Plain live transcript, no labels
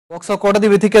POCSO കോടതി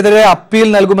വിധിക്കെതിരെ appeal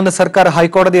നൽകുമെന്ന് സർക്കാർ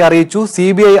ഹൈക്കോടതി അറിയിച്ചു.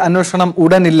 സിബിഐ അന്വേഷണം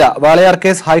ഉടനില്ല. വാളയാർ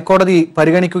കേസ് ഹൈക്കോടതി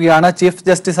പരിഗണിക്കുകയാണ്. ചീഫ്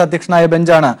ജസ്റ്റിസ് അധ്യക്ഷനായ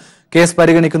ബെഞ്ചാണ് കേസ്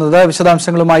പരിഗണിക്കുന്നത്.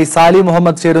 വിശദാംശങ്ങളുമായി സാലി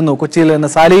മുഹമ്മദ് ചേരുന്നു കൊച്ചിയിൽ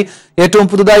നിന്ന്. സാലി, ഏറ്റവും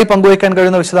പുതുതായി പങ്കുവയ്ക്കാൻ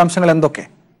കഴിയുന്ന വിശദാംശങ്ങൾ എന്തൊക്കെ?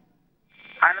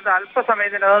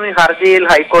 അല്പസമയത്തിനകം ഈ ഹർജിയിൽ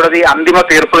ഹൈക്കോടതി അന്തിമ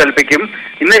തീർപ്പ് കൽപ്പിക്കും.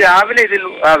 ഇന്ന് രാവിലെ ഇതിൽ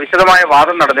വിശദമായ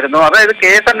വാദം നടന്നിരുന്നു. അതായത്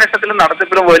കേസ് അന്വേഷണത്തിലും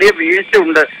നടത്തിപ്പിലും വലിയ വീഴ്ച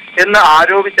ഉണ്ട് എന്ന്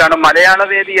ആരോപിച്ചാണ്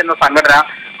മലയാളവേദി എന്ന സംഘടന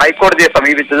ഹൈക്കോടതിയെ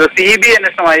സമീപിച്ചത്. സിബിഐ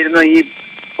അന്വേഷണമായിരുന്നു ഈ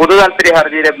പൊതുതാൽപര്യ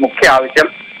ഹർജിയിലെ മുഖ്യ ആവശ്യം.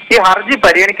 ഈ ഹർജി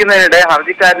പരിഗണിക്കുന്നതിനിടെ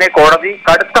ഹർജിക്കാരനെ കോടതി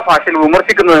കടുത്ത ഭാഷയിൽ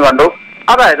വിമർശിക്കുന്നത് കണ്ടു.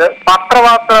 അതായത്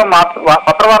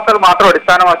പത്രവാർത്തകൾ മാത്രം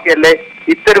അടിസ്ഥാനമാക്കിയല്ലേ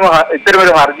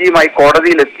ഇത്തരമൊരു ഹർജിയുമായി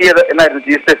കോടതിയിൽ എത്തിയത് എന്നായിരുന്നു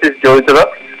ചീഫ് ജസ്റ്റിസ് ചോദിച്ചത്.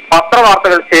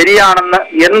 പത്രവാർത്തകൾ ശരിയാണെന്ന്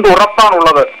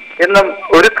എന്തുറപ്പാണുള്ളത് എന്നും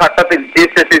ഒരു ഘട്ടത്തിൽ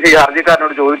ചീഫ് ജസ്റ്റിസ് ഈ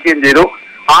ഹർജിക്കാരനോട് ചോദിക്കുകയും ചെയ്തു.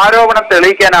 ആരോപണം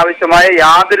തെളിയിക്കാൻ ആവശ്യമായ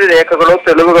യാതൊരു രേഖകളോ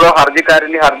തെളിവുകളോ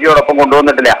ഹർജിക്കാരൻ ഈ ഹർജിയോടൊപ്പം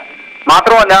കൊണ്ടുവന്നിട്ടില്ല.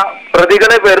 മാത്രമല്ല,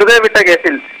 പ്രതികളെ വെറുതെ വിട്ട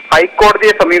കേസിൽ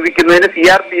ഹൈക്കോടതിയെ സമീപിക്കുന്നതിന്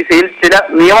CRPCയിൽ ചില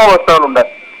നിയമവ്യവസ്ഥകളുണ്ട്.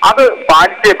 അത്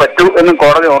പാലിച്ചേ പറ്റൂ എന്നും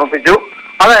കോടതി ഓർമ്മിപ്പിച്ചു.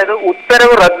 അതായത്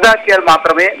ഉത്തരവ് റദ്ദാക്കിയാൽ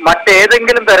മാത്രമേ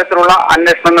മറ്റേതെങ്കിലും തരത്തിലുള്ള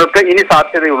അന്വേഷണങ്ങൾക്ക് ഇനി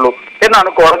സാധ്യതയുള്ളൂ എന്നാണ്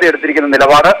കോടതി എടുത്തിരിക്കുന്ന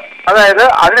നിലപാട്. അതായത്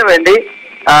അതിനുവേണ്ടി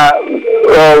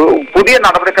പുതിയ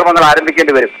നടപടിക്രമങ്ങൾ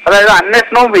ആരംഭിക്കേണ്ടി വരും. അതായത്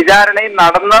അന്വേഷണവും വിചാരണയും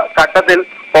നടന്ന ഘട്ടത്തിൽ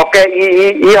ഒക്കെ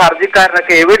ഈ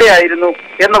ഹർജിക്കാരനൊക്കെ എവിടെയായിരുന്നു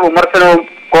എന്ന വിമർശനവും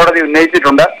കോടതി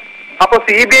ഉന്നയിച്ചിട്ടുണ്ട്. അപ്പൊ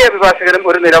CBI അഭിഭാഷകരും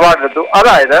ഒരു നിലപാടെടുത്തു.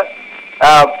 അതായത്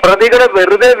പ്രതികളെ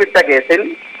വെറുതെ വിട്ട കേസിൽ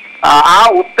ആ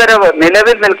ഉത്തരവ്,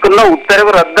 നിലവിൽ നിൽക്കുന്ന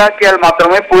ഉത്തരവ് റദ്ദാക്കിയാൽ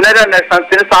മാത്രമേ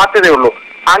പുനരന്വേഷണത്തിന് സാധ്യതയുള്ളൂ,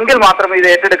 എങ്കിൽ മാത്രമേ ഇത്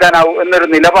ഏറ്റെടുക്കാനാവൂ എന്നൊരു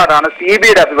നിലപാടാണ്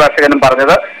CBIയുടെ അഭിഭാഷകനും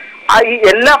പറഞ്ഞത്. ഈ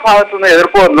എല്ലാ ഭാഗത്തുനിന്നും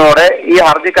എതിർപ്പ് വന്നതോടെ ഈ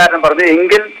ഹർജിക്കാരൻ പറഞ്ഞു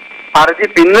എങ്കിൽ ഹർജി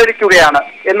പിൻവലിക്കുകയാണ്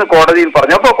എന്ന് കോടതിയിൽ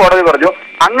പറഞ്ഞു. അപ്പോൾ കോടതി പറഞ്ഞു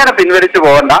അങ്ങനെ പിൻവലിച്ചു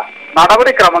പോകണ്ട,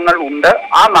 നടപടിക്രമങ്ങൾ ഉണ്ട്,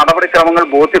 ആ നടപടിക്രമങ്ങൾ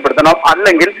ബോധ്യപ്പെടുത്തണം,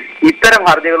 അല്ലെങ്കിൽ ഇത്തരം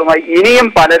ഹർജികളുമായി ഇനിയും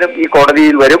പലരും ഈ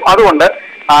കോടതിയിൽ വരും, അതുകൊണ്ട്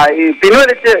ഈ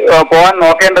പിൻവലിച്ച് പോകാൻ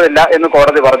നോക്കേണ്ടതില്ല എന്ന്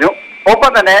കോടതി പറഞ്ഞു.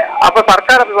 ഒപ്പം തന്നെ അപ്പൊ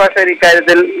സർക്കാർ അഭിഭാഷകർ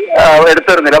ഇക്കാര്യത്തിൽ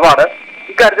എടുത്തൊരു നിലപാട്,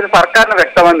 ഇക്കാര്യത്തിൽ സർക്കാരിന്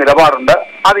വ്യക്തമായ നിലപാടുണ്ട്.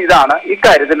 അത് ഇതാണ്: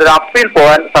 ഇക്കാര്യത്തിൽ ഒരു അപ്പീൽ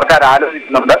പോകാൻ സർക്കാർ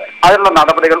ആലോചിക്കുന്നുണ്ട്, അതിനുള്ള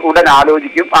നടപടികൾ ഉടൻ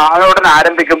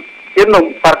ആരംഭിക്കും എന്നും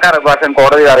സർക്കാർ അഭിഭാഷകൻ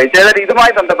കോടതിയെ അറിയിച്ചു. ഏതായാലും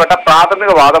ഇതുമായി ബന്ധപ്പെട്ട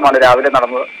പ്രാഥമിക വാദമാണ് രാവിലെ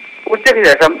നടന്നത്. ഉച്ചയ്ക്ക്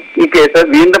ശേഷം ഈ കേസ്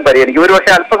വീണ്ടും പരിഗണിക്കും.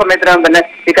 ഒരുപക്ഷെ അല്പസമയത്തിനകം തന്നെ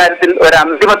ഇക്കാര്യത്തിൽ ഒരു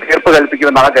അന്തിമ തീർപ്പ്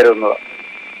കൽപ്പിക്കുമെന്നാണ് കരുതുന്നത്.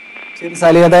 ശരി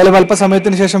സാലി, ഏതായാലും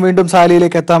അല്പസമയത്തിന് ശേഷം വീണ്ടും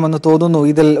സാലിയിലേക്ക് എത്താമെന്ന് തോന്നുന്നു.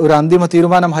 ഇതിൽ ഒരു അന്തിമ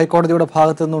തീരുമാനം ഹൈക്കോടതിയുടെ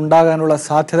ഭാഗത്തു നിന്ന് ഉണ്ടാകാനുള്ള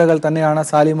സാധ്യതകൾ തന്നെയാണ്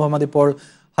സാലി മുഹമ്മദ് ഇപ്പോൾ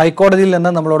ഹൈക്കോടതിയിൽ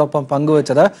നിന്ന് നമ്മളോടൊപ്പം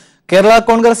പങ്കുവച്ചത്. കേരള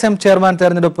കോൺഗ്രസ് എം ചെയർമാൻ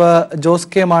തെരഞ്ഞെടുപ്പ് ജോസ്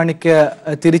കെ മാണിക്ക്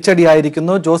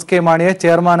തിരിച്ചടിയായിരിക്കുന്നു. ജോസ് കെ മാണിയെ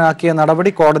ചെയർമാനാക്കിയ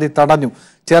നടപടി കോടതി തടഞ്ഞു.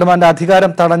 ചെയർമാന്റെ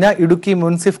അധികാരം തടഞ്ഞ ഇടുക്കി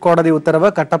മുൻസിഫ് കോടതി ഉത്തരവ്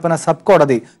കട്ടപ്പന സബ്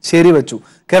കോടതി ശരിവച്ചു.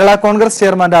 കേരള കോൺഗ്രസ്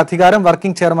ചെയർമാന്റെ അധികാരം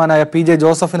വർക്കിംഗ് ചെയർമാനായ PJ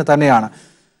ജോസഫിന് തന്നെയാണ്.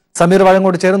 സമീർ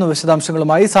വഴങ്ങോട് ചേർന്നു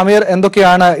വിശദാംശങ്ങളുമായി. സമീർ,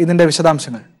 എന്തൊക്കെയാണ് ഇതിന്റെ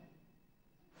വിശദാംശങ്ങൾ?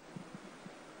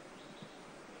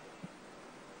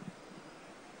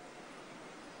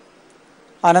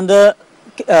 ആനന്ദ്,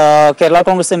 കേരള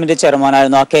കോൺഗ്രസ് എമ്മിന്റെ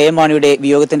ചെയർമാനായിരുന്ന KM മാണിയുടെ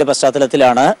വിയോഗത്തിന്റെ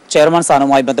പശ്ചാത്തലത്തിലാണ് ചെയർമാൻ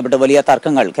സ്ഥാനവുമായി ബന്ധപ്പെട്ട് വലിയ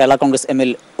തർക്കങ്ങൾ കേരള കോൺഗ്രസ് എമ്മിൽ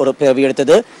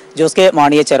പിറവിയെടുത്തത്. ജോസ് കെ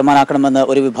മാണിയെ ചെയർമാനാക്കണമെന്ന്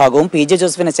ഒരു വിഭാഗവും PJ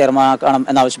ജോസഫിനെ ചെയർമാനാക്കണം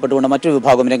എന്നാവശ്യപ്പെട്ടുകൊണ്ട് മറ്റൊരു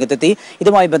വിഭാഗവും രംഗത്തെത്തി.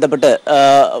 ഇതുമായി ബന്ധപ്പെട്ട്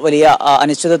വലിയ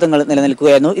അനിശ്ചിതത്വങ്ങൾ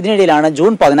നിലനിൽക്കുകയായിരുന്നു. ഇതിനിടയിലാണ്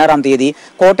ജൂൺ 16-ാം തീയതി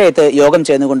കോട്ടയത്ത് യോഗം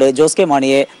ചേർന്നുകൊണ്ട് ജോസ് കെ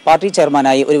മാണിയെ പാർട്ടി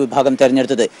ചെയർമാനായി ഒരു വിഭാഗം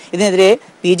തെരഞ്ഞെടുത്തത്. ഇതിനെതിരെ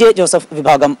PJ ജോസഫ്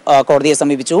വിഭാഗം കോടതിയെ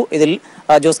സമീപിച്ചു. ഇതിൽ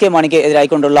ജോസ് കെ മാണിക്ക്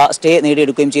എതിരായിക്കൊണ്ടുള്ള സ്റ്റേ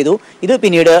നേടിയെടുക്കുകയും ചെയ്തു. ഇത്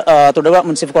പിന്നീട് തുടർവ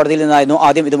മുൻസിഫ് കോടതിയിൽ നിന്നായിരുന്നു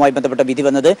ആദ്യം ഇതുമായി ബന്ധപ്പെട്ട വിധി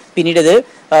വന്നത്. പിന്നീട് ഇത്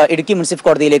ഇടുക്കി മുൻസിഫ്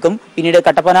കോടതിയിലേക്കും പിന്നീട്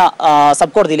കട്ടപ്പന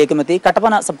സബ് കോടതിയിലേക്കും എത്തി.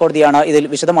 കട്ടപ്പന സബ് കോടതിയാണ് ഇതിൽ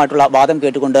വിശദമായിട്ടുള്ള വാദം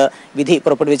കേട്ടുകൊണ്ട് വിധി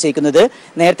പുറപ്പെടുവിച്ചിരിക്കുന്നത്.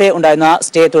 നേരത്തെ ഉണ്ടായിരുന്ന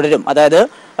സ്റ്റേ തുടരും. അതായത്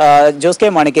ജോസ് കെ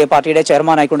മാണിക്ക് പാർട്ടിയുടെ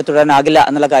ചെയർമാനായിക്കൊണ്ട് തുടരാനാകില്ല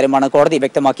എന്നുള്ള കാര്യമാണ് കോടതി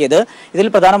വ്യക്തമാക്കിയത്. ഇതിൽ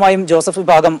പ്രധാനമായും ജോസഫ്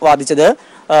വിഭാഗം വാദിച്ചത്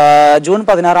ജൂൺ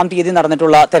 16-ാം തീയതി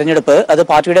നടന്നിട്ടുള്ള തെരഞ്ഞെടുപ്പ് അത്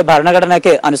പാർട്ടിയുടെ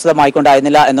ഭരണഘടനയ്ക്ക്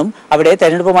അനുസൃതമായിക്കൊണ്ടായിരുന്നില്ല എന്നും അവിടെ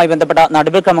തെരഞ്ഞെടുപ്പുമായി ബന്ധപ്പെട്ട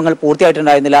നടപടിക്രമങ്ങൾ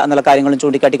പൂർത്തിയായിട്ടുണ്ടായിരുന്നില്ല എന്നുള്ള കാര്യങ്ങളും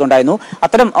ചൂണ്ടിക്കാട്ടിക്കൊണ്ടായിരുന്നു.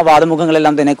 അത്തരം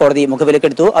വാദമുഖങ്ങളെല്ലാം തന്നെ കോടതി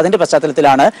മുഖവിലക്കെടുത്തു. അതിന്റെ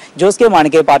പശ്ചാത്തലത്തിലാണ് ജോസ് കെ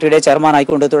മാണിക്ക് പാർട്ടിയുടെ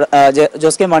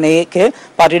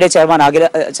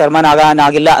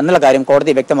ചെയർമാനാകാനാകില്ല എന്നുള്ള കാര്യം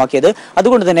കോടതി വ്യക്തമാക്കിയത്.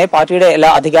 അതുകൊണ്ട് തന്നെ പാർട്ടിയുടെ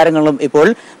എല്ലാ അധികാരങ്ങളും ഇപ്പോൾ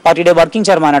പാർട്ടിയുടെ വർക്കിംഗ്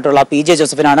ചെയർമാനായിട്ടുള്ള PJ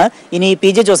ജോസഫിനാണ്. ഇനി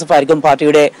PJ ജോസഫ് ആയിരിക്കും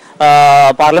പാർട്ടിയുടെ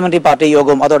പാർലമെന്ററി പാർട്ടി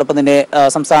യോഗവും അതോടൊപ്പം തന്നെ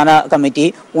സംസ്ഥാന കമ്മിറ്റി,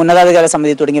 ഉന്നതാധികാര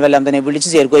സമിതി തുടങ്ങിയവെല്ലാം തന്നെ വിളിച്ചു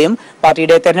ചേർക്കുകയും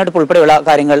പാർട്ടിയുടെ തെരഞ്ഞെടുപ്പ് ഉൾപ്പെടെയുള്ള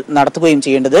കാര്യങ്ങൾ നടത്തുകയും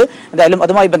ചെയ്യേണ്ടത്. എന്തായാലും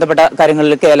അതുമായി ബന്ധപ്പെട്ട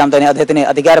കാര്യങ്ങളിലേക്ക് എല്ലാം തന്നെ അദ്ദേഹത്തിന്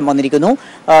അധികാരം വന്നിരിക്കുന്നു.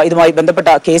 ഇതുമായി ബന്ധപ്പെട്ട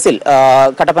കേസിൽ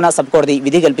കട്ടപ്പന സബ് കോടതി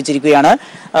വിധി കൽപ്പിച്ചിരിക്കുകയാണ്.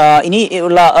 ഇനി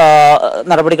ഉള്ള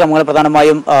നടപടിക്രമങ്ങൾ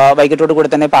പ്രധാനമായും വൈകിട്ടോട്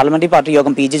കൂടി തന്നെ പാർലമെന്ററി പാർട്ടി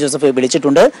യോഗം PJ ജോസഫ്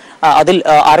വിളിച്ചിട്ടുണ്ട്. അതിൽ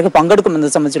ആരൊക്കെ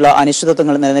പങ്കെടുക്കുമെന്നത് സംബന്ധിച്ചുള്ള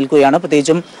അനിശ്ചിതത്വങ്ങൾ നിലനിൽക്കുകയാണ്.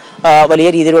 പ്രത്യേകിച്ചും വലിയ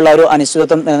രീതിയിലുള്ള ഒരു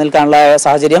അനിശ്ചിതത്വം നിലനിൽക്കാനുള്ള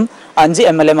സാഹചര്യം 5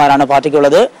 MLA-മാരാണ്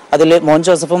പാർട്ടിക്കുള്ളത്. അതിൽ മോൻ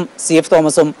ജോസഫും CF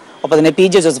തോമസും ഒപ്പം തന്നെ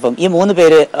PJ ജോസഫും ഈ 3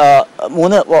 പേര്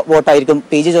 3 വോട്ടായിരിക്കും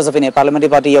PJ ജോസഫിന് പാർലമെന്ററി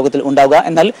പാർട്ടി യോഗത്തിൽ ഉണ്ടാവുക.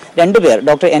 എന്നാൽ 2 പേർ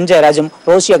ഡോക്ടർ N ജയരാജും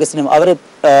റോഷി അഗസ്റ്റിനും അവർ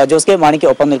ജോസ് കെ മാണിക്ക്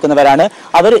ഒപ്പം നിൽക്കുന്നവരാണ്.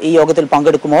 അവർ ഈ യോഗത്തിൽ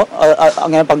പങ്കെടുക്കുമോ,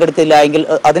 അങ്ങനെ പങ്കെടുത്തില്ല എങ്കിൽ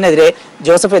അതിനെതിരെ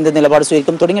ജോസഫ് എന്ത് നിലപാട്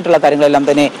സ്വീകരിക്കും തുടങ്ങിയിട്ടുള്ള കാര്യങ്ങളെല്ലാം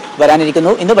തന്നെ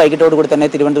വരാനിരിക്കുന്നു. ഇന്ന് വൈകിട്ടോടുകൂടി തന്നെ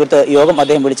തിരുവനന്തപുരത്ത് യോഗം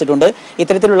അദ്ദേഹം വിളിച്ചിട്ടുണ്ട്.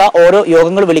 ഇത്തരത്തിലുള്ള ഓരോ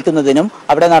യോഗങ്ങൾ വിളിക്കുന്നതിനും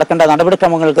അവിടെ നടക്കേണ്ട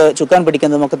നടപടിക്രമങ്ങൾക്ക് ചുക്കാൻ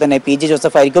പിടിക്കുന്നതും ഒക്കെ തന്നെ PJ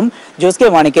ജോസഫ് ആയിരിക്കും. ജോസ് കെ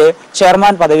മാണിക്ക്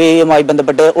ചെയർമാൻ പദവിയുമായി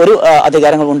ബന്ധപ്പെട്ട് ഒരു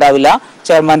അധികാരങ്ങൾ ഉണ്ടാവില്ല.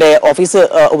 ചെയർമാന്റെ ഓഫീസ്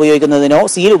ഉപയോഗിക്കുന്നതിനോ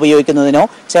സീൽ ഉപയോഗിക്കുന്നതിനോ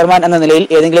ചെയർമാൻ എന്ന നിലയിൽ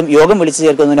ഏതെങ്കിലും യോഗം വിളിച്ചു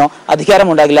ചേർക്കുന്നതിനോ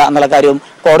അധികാരമുണ്ടാകില്ല എന്നുള്ള കാര്യം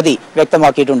കോടതി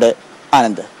വ്യക്തമാക്കിയിട്ടുണ്ട്.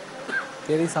 ആനന്ദ്.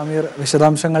 സമീർ,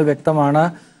 വിശദാംശങ്ങൾ വ്യക്തമാണ്.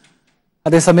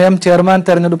 അതേസമയം ചെയർമാൻ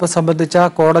തെരഞ്ഞെടുപ്പ് സംബന്ധിച്ച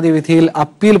കോടതി വിധിയിൽ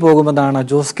അപ്പീൽ പോകുമെന്നാണ്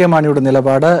ജോസ് കെ മാണിയുടെ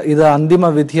നിലപാട്. ഇത് അന്തിമ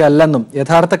വിധിയല്ലെന്നും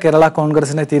യഥാർത്ഥ കേരള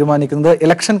കോൺഗ്രസിനെ തീരുമാനിക്കുന്നത്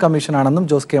ഇലക്ഷൻ കമ്മീഷനാണെന്നും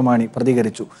ജോസ് കെ മാണി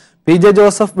പ്രതികരിച്ചു. PJ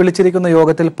ജോസഫ് വിളിച്ചിരിക്കുന്ന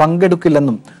യോഗത്തിൽ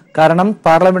പങ്കെടുക്കില്ലെന്നും കാരണം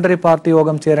പാർലമെന്ററി പാർട്ടി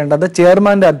യോഗം ചേരേണ്ടത്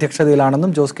ചെയർമാന്റെ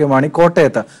അധ്യക്ഷതയിലാണെന്നും ജോസ് കെ മാണി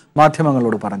കോട്ടയത്ത്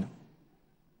മാധ്യമങ്ങളോട് പറഞ്ഞു.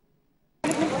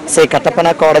 കട്ടപ്പന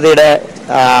കോടതിയുടെ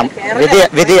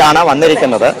വിധിയാണ്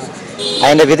വന്നിരിക്കുന്നത്.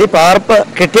 അതിന്റെ വിധി പകർപ്പ്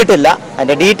കിട്ടിയിട്ടില്ല.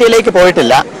 അതിന്റെ ഡീറ്റെയിലേക്ക്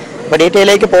പോയിട്ടില്ല. അപ്പൊ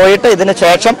ഡീറ്റെയിലേക്ക് പോയിട്ട് ഇതിന്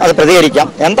ശേഷം അത് പ്രതികരിക്കാം.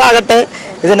 എന്താകട്ടെ,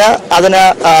 അതിന്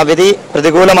വിധി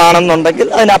പ്രതികൂലമാണെന്നുണ്ടെങ്കിൽ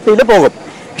അതിന് അപ്പീൽ പോകും.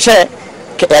 പക്ഷേ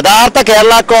യഥാർത്ഥ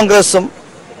കേരള കോൺഗ്രസും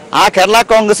ആ കേരള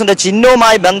കോൺഗ്രസിന്റെ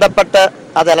ചിഹ്നവുമായി ബന്ധപ്പെട്ട്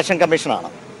അത് ഇലക്ഷൻ കമ്മീഷനാണ്.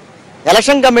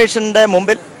 ഇലക്ഷൻ കമ്മീഷന്റെ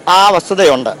മുമ്പിൽ ആ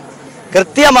വസ്തുതയുണ്ട്.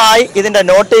 കൃത്യമായി ഇതിന്റെ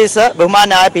നോട്ടീസ്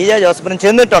ബഹുമാനായ PJ ജോസഫിനും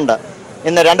ചെന്നിട്ടുണ്ട്.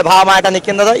 ഇന്ന് 2 ഭാഗമായിട്ടാണ്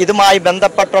നിൽക്കുന്നത്. ഇതുമായി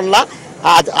ബന്ധപ്പെട്ടുള്ള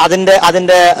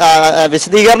അതിന്റെ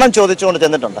വിശദീകരണം ചോദിച്ചുകൊണ്ട്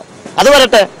ചെന്നിട്ടുണ്ട്. അത്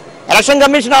വരട്ടെ, ഇലക്ഷൻ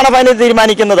കമ്മീഷനാണ് ഫൈനൽ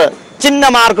തീരുമാനിക്കുന്നത്.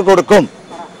 ചിഹ്നമാർക്ക് കൊടുക്കും,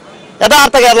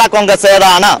 യഥാർത്ഥ കേരള കോൺഗ്രസ്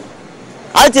ഏതാണ്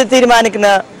അത്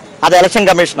തീരുമാനിക്കുന്നത് അത് ഇലക്ഷൻ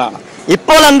കമ്മീഷനാണ്.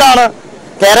 ഇപ്പോൾ എന്താണ്,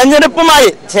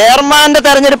 ചെയർമാന്റെ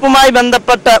തെരഞ്ഞെടുപ്പുമായി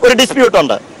ബന്ധപ്പെട്ട് ഒരു ഡിസ്പ്യൂട്ട്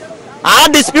ഉണ്ട്. ആ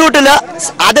ഡിസ്പ്യൂട്ടില്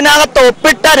അതിനകത്ത്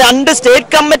ഒപ്പിട്ട 2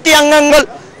 സ്റ്റേറ്റ് കമ്മിറ്റി അംഗങ്ങൾ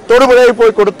തൊടുപുഴയിൽ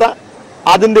പോയി കൊടുത്ത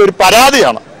അതിന്റെ ഒരു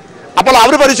പരാതിയാണ്. അപ്പോൾ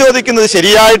അവർ പരിശോധിക്കുന്നത്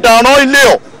ശരിയായിട്ടാണോ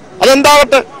ഇല്ലയോ,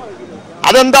 അതെന്താകട്ടെ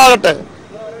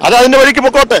അത് അതിന്റെ വഴിക്ക്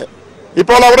പൊക്കോട്ടെ.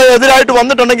 ഇപ്പോൾ അവിടെ എതിരായിട്ട്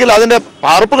വന്നിട്ടുണ്ടെങ്കിൽ അതിന്റെ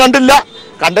പകർപ്പ്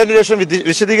കണ്ടതിന് ശേഷം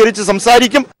വിശദീകരിച്ച്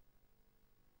സംസാരിക്കും.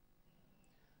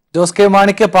 ജോസ് കെ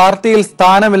മാണിക്ക് പാർട്ടിയിൽ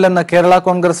സ്ഥാനമില്ലെന്ന് Kerala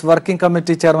Congress working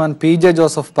committee chairman PJ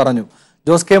Joseph പറഞ്ഞു.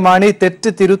 ജോസ് കെ മാണി തെറ്റ്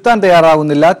തിരുത്താൻ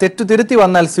തയ്യാറാവുന്നില്ല, തെറ്റു തിരുത്തി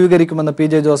വന്നാൽ സ്വീകരിക്കുമെന്ന്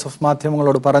PJ ജോസഫ്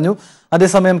മാധ്യമങ്ങളോട് പറഞ്ഞു.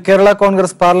 അതേസമയം കേരള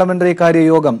കോൺഗ്രസ് പാർലമെന്ററി കാര്യ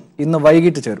യോഗം ഇന്ന്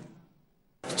വൈകിട്ട് ചേരും.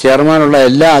 ചെയർമാനുള്ള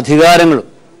എല്ലാ അധികാരങ്ങളും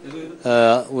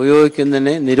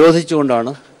ഉപയോഗിക്കുന്നതിനെ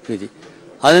നിരോധിച്ചുകൊണ്ടാണ് വിധി.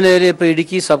 അതിനെതിരെ ഇപ്പോൾ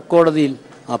ഇടുക്കി സബ് കോടതിയിൽ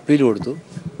അപ്പീൽ കൊടുത്തു.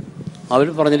 അവർ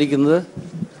പറഞ്ഞിരിക്കുന്നത്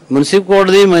മുനിസിപ്പൽ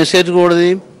കോടതിയും മജിസ്ട്രേറ്റ്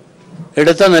കോടതിയും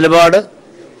എടുത്ത നിലപാട്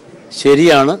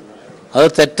ശരിയാണ്, അത്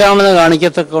തെറ്റാണെന്ന്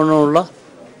കാണിക്കത്തക്കവണ്ണമുള്ള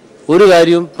ഒരു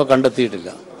കാര്യവും ഇപ്പോൾ കണ്ടെത്തിയിട്ടില്ല.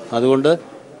 അതുകൊണ്ട്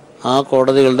ആ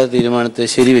കോടതികളുടെ തീരുമാനത്തെ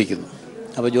ശരിവയ്ക്കുന്നു.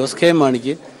 അപ്പോൾ ജോസ് കെ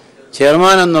മാണിക്ക്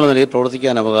ചെയർമാൻ എന്നുള്ള നിലയിൽ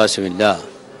പ്രവർത്തിക്കാൻ അവകാശമില്ല.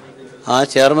 ആ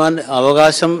ചെയർമാൻ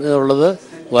അവകാശം ഉള്ളത്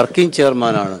വർക്കിംഗ്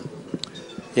ചെയർമാനാണ്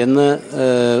എന്ന്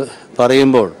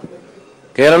പറയുമ്പോൾ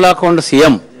കേരള കോൺഗ്രസ്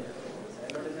എം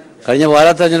കഴിഞ്ഞ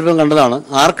പാലാ തെരഞ്ഞെടുപ്പും കണ്ടതാണ്.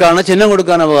 ആർക്കാണ് ചിഹ്നം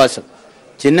കൊടുക്കാൻ അവകാശം?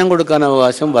 ചിഹ്നം കൊടുക്കാൻ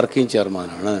അവകാശം വർക്കിംഗ്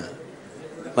ചെയർമാനാണ്,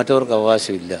 മറ്റവർക്ക്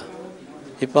അവകാശമില്ല.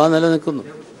 ഇപ്പോൾ ആ നിലനിൽക്കുന്നു.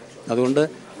 അതുകൊണ്ട്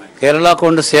കേരള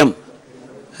കോൺഗ്രസ് എം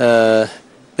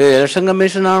ഇലക്ഷൻ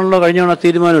കമ്മീഷനാണല്ലോ കഴിഞ്ഞ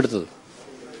തീരുമാനം എടുത്തത്.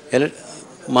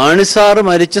 മാണിസാറ്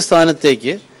മരിച്ച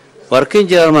സ്ഥാനത്തേക്ക്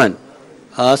വർക്കിംഗ് ചെയർമാൻ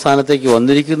ആ സ്ഥാനത്തേക്ക്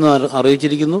വന്നിരിക്കുന്നു,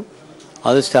 അറിയിച്ചിരിക്കുന്നു.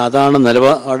 അതാണ്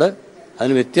നിലപാട്.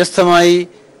 അതിന് വ്യത്യസ്തമായി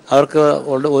അവർക്ക്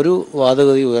ഒരു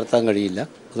വാദഗതി ഉയർത്താൻ കഴിയില്ല.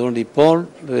 അതുകൊണ്ട് ഇപ്പോൾ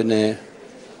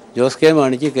ജോസ് കെ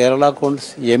മാണിക്ക് കേരള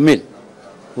കോൺഗ്രസ് എമ്മിൽ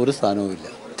ഒരു സ്ഥാനവുമില്ല.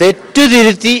 തെറ്റു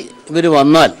തിരുത്തി ഇവർ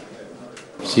വന്നാൽ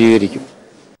സ്വീകരിക്കും.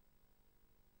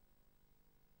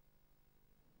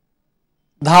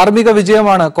 ധാർമ്മിക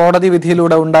വിജയമാണ് കോടതി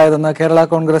വിധിയിലൂടെ ഉണ്ടായതെന്ന് കേരള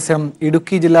കോൺഗ്രസ് എം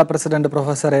ഇടുക്കി ജില്ലാ പ്രസിഡന്റ്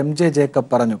പ്രൊഫസർ MJ ജേക്കബ്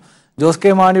പറഞ്ഞു. ജോസ്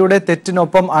കെ മാണിയുടെ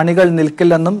തെറ്റിനൊപ്പം അണികൾ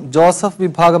നിൽക്കില്ലെന്നും ജോസഫ്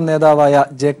വിഭാഗം നേതാവായ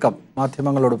ജേക്കബ്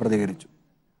മാധ്യമങ്ങളോട് പ്രതികരിച്ചു.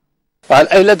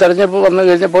 പാലായിലെ തെരഞ്ഞെടുപ്പ് വന്നു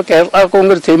കഴിഞ്ഞപ്പോൾ കേരള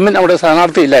കോൺഗ്രസ് എമ്മിന് അവിടെ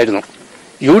സ്ഥാനാർത്ഥിയില്ലായിരുന്നു.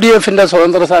 UDFന്റെ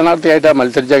സ്വതന്ത്ര സ്ഥാനാർത്ഥിയായിട്ടാണ്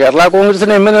മത്സരിച്ച. കേരള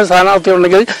കോൺഗ്രസിന് എമ്മിന് സ്ഥാനാർത്ഥി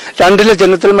ഉണ്ടെങ്കിൽ 2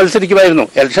 ചിഹ്നത്തിൽ മത്സരിക്കുമായിരുന്നു.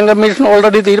 ഇലക്ഷൻ കമ്മീഷൻ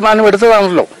ഓൾറെഡി തീരുമാനം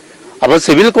എടുത്തതാണല്ലോ. അപ്പോൾ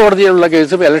സിവിൽ കോടതിയിലുള്ള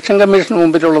കേസും ഇലക്ഷൻ കമ്മീഷന്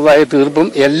മുമ്പിലുള്ളതായ തീർപ്പും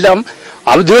എല്ലാം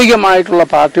ഔദ്യോഗികമായിട്ടുള്ള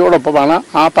പാർട്ടിയോടൊപ്പമാണ്.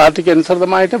 ആ പാർട്ടിക്ക്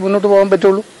അനുസൃതമായിട്ട് മുന്നോട്ട് പോകാൻ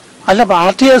പറ്റുള്ളൂ. അല്ല,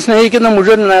 പാർട്ടിയെ സ്നേഹിക്കുന്ന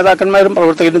മുഴുവൻ നേതാക്കന്മാരും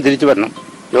പ്രവർത്തകരും തിരിച്ചു വരണം.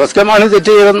 ജോസ് കെ മാണി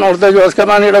തെറ്റ് ചെയ്തെന്നോർത്ത് ജോസ് കെ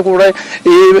മാണിയുടെ കൂടെ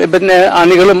ഈ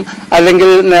അണികളും അല്ലെങ്കിൽ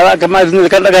നേതാക്കന്മാരും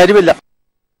നിൽക്കേണ്ട കാര്യമില്ല.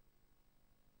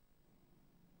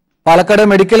 പാലക്കാട്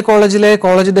മെഡിക്കൽ കോളേജിലെ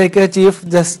കോളേജ് ഡേക്ക്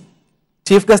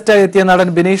ചീഫ് ഗസ്റ്റായി എത്തിയ നടൻ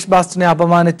ബിനീഷ് ബാസ്റ്റിനെ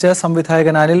അപമാനിച്ച്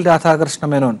സംവിധായകൻ അനിൽ രാധാകൃഷ്ണ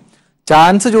മേനോൻ.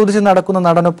 ചാൻസ് ചോദിച്ച് നടക്കുന്ന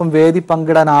നടനൊപ്പം വേദി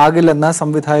പങ്കിടാനാകില്ലെന്ന്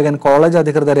സംവിധായകൻ കോളേജ്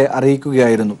അധികൃതരെ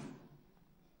അറിയിക്കുകയായിരുന്നു.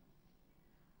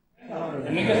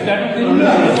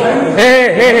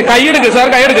 കൈയെടുക്ക് സാർ,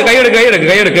 കൈയെടുക്ക്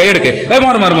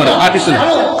മാറി ആർട്ടിസ്റ്റ്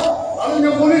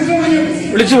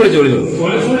വിളിച്ചു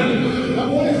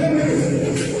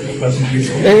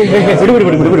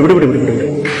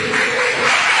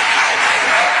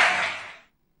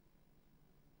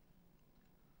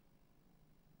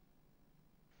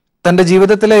തന്റെ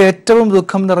ജീവിതത്തിലെ ഏറ്റവും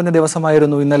ദുഃഖം നിറഞ്ഞ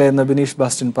ദിവസമായിരുന്നു ഇന്നലെ എന്ന് ബിനീഷ്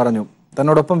ബാസ്റ്റിൻ പറഞ്ഞു.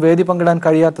 തന്നോടൊപ്പം വേദി പങ്കിടാൻ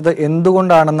കഴിയാത്തത്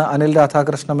എന്തുകൊണ്ടാണെന്ന് അനിൽ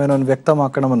രാധാകൃഷ്ണ മേനോൻ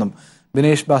വ്യക്തമാക്കണമെന്നും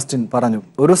ബിനീഷ് ബാസ്റ്റിൻ പറഞ്ഞു.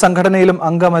 ഒരു സംഘടനയിലും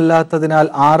അംഗമല്ലാത്തതിനാൽ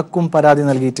ആർക്കും പരാതി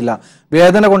നൽകിയിട്ടില്ല.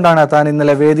 വേദന കൊണ്ടാണ് താൻ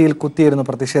ഇന്നലെ വേദിയിൽ കുത്തിയിരുന്നു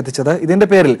പ്രതിഷേധിച്ചത്. ഇതിന്റെ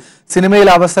പേരിൽ സിനിമയിൽ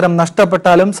അവസരം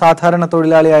നഷ്ടപ്പെട്ടാലും സാധാരണ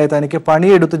തൊഴിലാളിയായ തനിക്ക്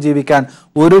പണിയെടുത്ത് ജീവിക്കാൻ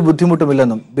ഒരു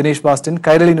ബുദ്ധിമുട്ടുമില്ലെന്നും ബിനീഷ് ബാസ്റ്റിൻ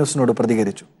കൈരളി ന്യൂസിനോട്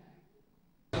പ്രതികരിച്ചു.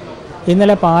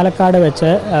 ഇന്നലെ പാലക്കാട്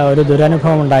വെച്ച് ഒരു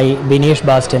ദുരനുഭവം ഉണ്ടായി ബിനീഷ്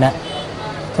ബാസ്റ്റിന്.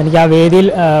 തനിക്ക് ആ വേദിയിൽ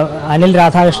അനിൽ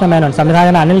രാധാകൃഷ്ണ മേനോൻ,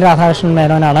 സംവിധായകൻ അനിൽ രാധാകൃഷ്ണൻ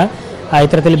മേനോനാണ്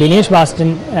ഇത്തരത്തിൽ ബിനീഷ് ബാസ്റ്റിൻ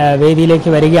വേദിയിലേക്ക്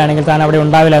വരികയാണെങ്കിൽ താൻ അവിടെ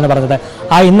ഉണ്ടാവില്ല എന്ന് പറഞ്ഞത്.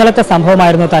 ആ ഇന്നലത്തെ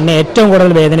സംഭവമായിരുന്നു തന്നെ ഏറ്റവും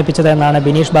കൂടുതൽ വേദനിപ്പിച്ചത് എന്നാണ്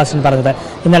ബിനീഷ് ബാസ്റ്റിൻ പറഞ്ഞത്.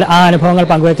 ഇന്നലെ ആ അനുഭവങ്ങൾ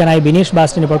പങ്കുവയ്ക്കാനായി ബിനീഷ്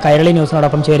ബാസ്റ്റിൻ ഇപ്പോൾ കൈരളി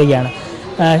ന്യൂസിനോടൊപ്പം ചേരുകയാണ്.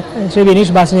 ശ്രീ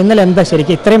ബിനീഷ് ബാസ്റ്റിൻ, ഇന്നലെ എന്താ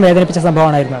ശരിക്കും ഇത്രയും വേദനിപ്പിച്ച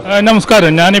സംഭവമായിരുന്നു?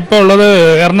 നമസ്കാരം, ഞാനിപ്പോൾ ഉള്ളത്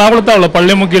എറണാകുളത്താണുള്ള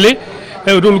പള്ളിമുക്കിൽ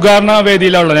ഒരു ഉദ്ഘാടന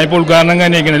വേദിയിലുള്ള. ഞാൻ ഇപ്പോൾ ഉദ്ഘാടനം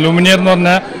കഴിഞ്ഞിരിക്കുന്നത് ലുമിനിയർ എന്ന് പറഞ്ഞ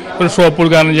ഒരു ഷോപ്പ്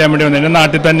ഉദ്ഘാടനം ചെയ്യാൻ വേണ്ടി വന്നത് എൻ്റെ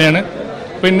നാട്ടിൽ തന്നെയാണ്.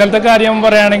 അപ്പോൾ ഇന്നലത്തെ കാര്യം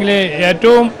പറയുകയാണെങ്കിൽ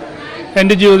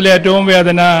എൻ്റെ ജീവിതത്തിലെ ഏറ്റവും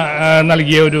വേദന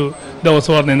നൽകിയ ഒരു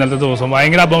ദിവസമായിരുന്നു ഇന്നലത്തെ ദിവസം.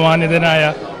 ഭയങ്കര അപമാനിതനായ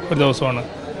ഒരു ദിവസമാണ്.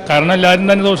 കാരണം എല്ലാവരും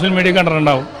തന്നെ സോഷ്യൽ മീഡിയ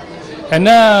കണ്ടിട്ടുണ്ടാവും.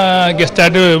 എന്നെ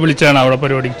ഗസ്റ്റായിട്ട് വിളിച്ചതാണ് അവിടെ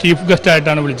പരിപാടി. ചീഫ്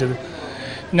ഗസ്റ്റായിട്ടാണ് വിളിച്ചത്.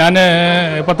 ഞാൻ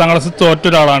 10ാം ക്ലാസ് തോറ്റ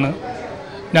ഒരാളാണ്.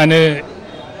 ഞാൻ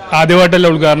ആദ്യമായിട്ടല്ല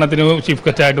ഉദ്ഘാടനത്തിന് ചീഫ്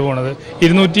ഗസ്റ്റായിട്ട് പോകുന്നത്.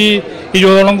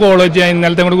 220ഓളം കോളേജ് ഞാൻ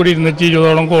ഇന്നലത്തെ കൂടി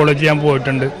 220ഓളം കോളേജ് ഞാൻ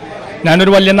പോയിട്ടുണ്ട്.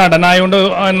 ഞാനൊരു വലിയ നടനായതുകൊണ്ട്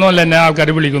എന്നല്ല എന്നെ ആൾക്കാർ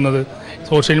വിളിക്കുന്നത്.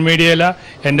 സോഷ്യൽ മീഡിയയില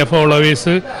എൻ്റെ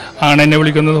ഫോളോവേഴ്സ് ആണ് എന്നെ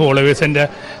വിളിക്കുന്നത്. ഫോളോവേഴ്സ്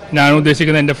ഞാൻ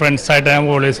ഉദ്ദേശിക്കുന്നത് എൻ്റെ ഫ്രണ്ട്സായിട്ടാണ് ഞാൻ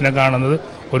ഫോളോവേഴ്സിനെ കാണുന്നത്.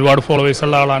 ഒരുപാട് ഫോളോവേഴ്സ്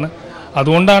ഉള്ള ആളാണ്.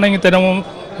 അതുകൊണ്ടാണ് ഇത്തരം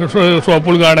ഷോപ്പ്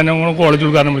ഉദ്ഘാടനങ്ങളും കോളേജ്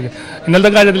ഉദ്ഘാടനം വിളിക്കുന്നത്.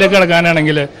 ഇന്നലത്തെ കാര്യത്തിലേക്ക്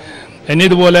കിടക്കാനാണെങ്കിൽ എന്നെ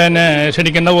ഇതുപോലെ തന്നെ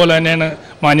ക്ഷണിക്കേണ്ട പോലെ തന്നെയാണ്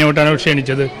മാന്യമായിട്ടാണ്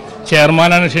ക്ഷണിച്ചത്.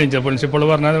 ചെയർമാനാണ് ക്ഷണിച്ചത്. പ്രിൻസിപ്പൾ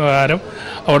പറഞ്ഞ പ്രകാരം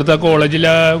അവിടുത്തെ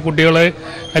കോളേജിലെ കുട്ടികൾ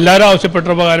എല്ലാവരും ആവശ്യപ്പെട്ട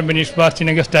പ്രകാരം ബിനീഷ്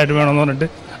ബാസ്റ്റിനെ ഗസ്റ്റായിട്ട് വേണമെന്ന് പറഞ്ഞിട്ട്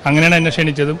അങ്ങനെയാണ് എന്നെ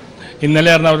ക്ഷണിച്ചതും. ഇന്നലെ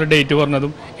ആയിരുന്നു അവരുടെ ഡേറ്റ്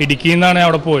പറഞ്ഞതും. ഇടുക്കിയിൽ നിന്നാണ്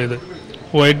അവിടെ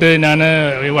പോയിട്ട് ഞാൻ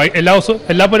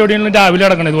എല്ലാ പരിപാടികളിലും രാവിലെ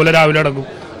അടക്കണം. ഇതുപോലെ രാവിലെ അടക്കും.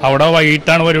 അവിടെ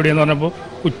വൈകിട്ടാണ് പരിപാടി എന്ന് പറഞ്ഞപ്പോൾ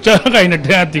ഉച്ച കഴിഞ്ഞിട്ട്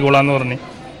ഞാൻ എത്തിക്കോളാന്ന് പറഞ്ഞു.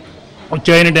 ഉച്ച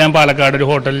കഴിഞ്ഞിട്ട് ഞാൻ പാലക്കാട് ഒരു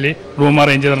ഹോട്ടലിൽ റൂം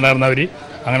അറേഞ്ച് ചെയ്തിട്ടുണ്ടായിരുന്നു അവർ.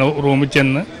 അങ്ങനെ റൂമിൽ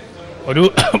ചെന്ന് ഒരു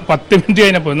 10 മിനിറ്റ്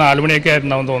കഴിഞ്ഞപ്പോൾ 4 മണിയൊക്കെ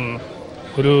ആയിട്ടുണ്ടാവും തോന്നുന്നു.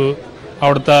 ഒരു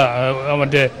അവിടുത്തെ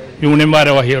മറ്റേ യൂണിയൻ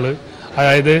ഭാരവാഹികൾ,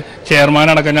 അതായത് ചെയർമാൻ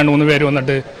അടക്കം 2-3 പേര്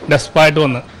വന്നിട്ട് ഡെസ്പായിട്ട്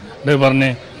വന്ന് ഇത് പറഞ്ഞ്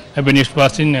ബിനീഷ്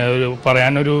ബാസ്റ്റിൻ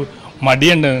പറയാനൊരു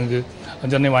മടിയുണ്ട് നിങ്ങൾക്ക്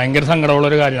വെച്ചിട്ടുണ്ടെങ്കിൽ ഭയങ്കര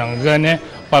സങ്കടമുള്ളൊരു കാര്യമാണ്. നിങ്ങൾക്ക് തന്നെ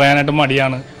പറയാനായിട്ട്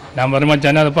മടിയാണ്. ഞാൻ പറഞ്ഞു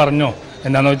മച്ചാൻ അത് പറഞ്ഞോ,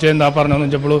 എന്താണെന്ന് വെച്ചാൽ എന്താ പറഞ്ഞോന്ന്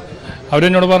വെച്ചപ്പോൾ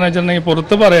അവരെന്നോട് പറഞ്ഞു വെച്ചിട്ടുണ്ടെങ്കിൽ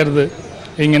പുറത്ത് പറയരുത്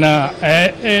ഇങ്ങനെ.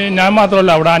 ഞാൻ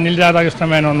മാത്രമല്ല, അവിടെ അനിൽ രാധാകൃഷ്ണ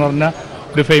മേനോൻ എന്ന് പറഞ്ഞ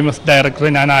ഒരു ഫേമസ് ഡയറക്ടറെ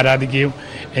ഞാൻ ആരാധിക്കുകയും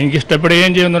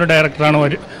എനിക്കിഷ്ടപ്പെടുകയും ചെയ്യുന്നൊരു ഡയറക്ടറാണ്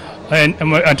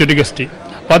മറ്റൊരു ഗസ്റ്റ്.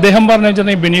 അപ്പോൾ അദ്ദേഹം പറഞ്ഞു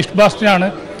വെച്ചിട്ടുണ്ടെങ്കിൽ ബിനീഷ് ബാസ്റ്റിനാണ്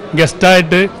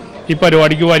ഗസ്റ്റായിട്ട് ഈ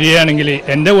പരിപാടിക്ക് വരികയാണെങ്കിൽ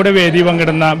എൻ്റെ കൂടെ വേദി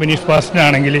പങ്കിടുന്ന ബിനീഷ്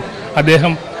ബാസ്റ്റിനാണെങ്കിൽ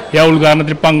അദ്ദേഹം ഈ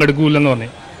ഉദ്ഘാടനത്തിൽ പങ്കെടുക്കൂലെന്ന് പറഞ്ഞു.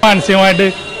 മാനസികമായിട്ട്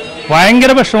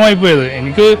ഭയങ്കര വിഷമമായി പോയത്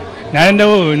ഞാൻ എൻ്റെ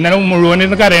ഇന്നലെ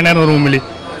മുഴുവനിരുന്ന് കരയണായിരുന്നു റൂമിൽ.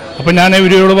 അപ്പോൾ ഞാൻ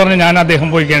ഇവരോട് പറഞ്ഞു ഞാൻ അദ്ദേഹം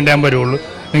പോയിക്കേണ്ട ഞാൻ വരുള്ളൂ,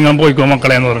 നിങ്ങൾ പോയിക്കോ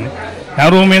മക്കളെ എന്ന് പറഞ്ഞു. ഞാൻ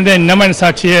റൂമിൽ നിന്ന് എന്നെ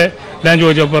മനസാക്ഷിയെ ഞാൻ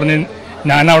ചോദിച്ചപ്പോൾ പറഞ്ഞ്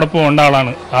ഞാൻ അവിടെ പോകേണ്ട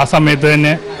ആളാണ്. ആ സമയത്ത്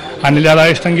തന്നെ അനിൽ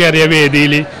രാധാകൃഷ്ണൻ കയറിയ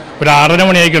വേദിയിൽ ഒരു 6:30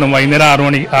 മണിയായിക്കണം, വൈകുന്നേരം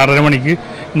 6:30 മണിക്ക്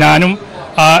ഞാനും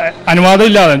അനുവാദം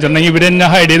ഇല്ലാതെ വെച്ചിട്ടുണ്ടെങ്കിൽ ഇവരെന്നെ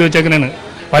ഹൈഡ് ചെയ്ത് വെച്ചേക്കണേണ്.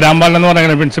 വരാൻ പാടില്ലെന്ന്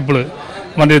പറയുന്നത് പ്രിൻസിപ്പിള്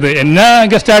പറഞ്ഞത്. എന്നെ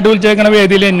ഗസ്റ്റായിട്ട് വിളിച്ചേക്കണ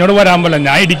വേദിയിൽ എന്നോട് വരാൻ പാടില്ല.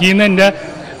 ഞാൻ ഇടുക്കിയിൽ നിന്ന് എൻ്റെ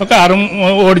കാറും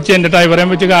ഓടിച്ച് എൻ്റെ ഡ്രൈവറേയും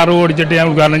വെച്ച് കാറ് ഓടിച്ചിട്ട് ഞാൻ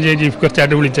ഉദ്ഘാടനം ചെയ്ത് ചീഫ്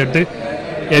ഗസ്റ്റായിട്ട് വിളിച്ചിട്ട്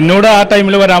എന്നോട് ആ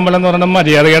ടൈമിൽ വരാൻ പാടില്ലെന്ന് പറഞ്ഞാൽ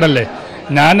മര്യാദകേടല്ലേ.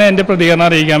 ഞാൻ എൻ്റെ പ്രതികരണം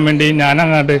അറിയിക്കാൻ വേണ്ടി ഞാൻ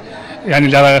അങ്ങോട്ട്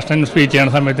അനിൽ രാധാകൃഷ്ണൻ സ്പീച്ച്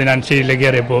ചെയ്യുന്ന സമയത്ത് ഞാൻ സ്റ്റേജിലേക്ക്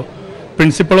കയറിയപ്പോൾ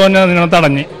പ്രിൻസിപ്പൾ തന്നെ അതിനെ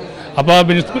തടഞ്ഞ്. അപ്പോൾ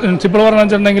പ്രിൻസിപ്പൾ പറഞ്ഞു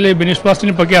വെച്ചിട്ടുണ്ടെങ്കിൽ ബിനീഷ്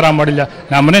ബാസ്റ്റിന് ഇപ്പോൾ കയറാൻ പാടില്ല.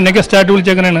 നമ്മൾ എന്നെ ഗസ്റ്റായിട്ട്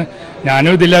വിളിച്ചേക്കണേണ്,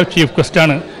 ഞാനും ഇതില്ല ചീഫ്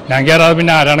ഗസ്റ്റാണ്, ഞാൻ കയറാതെ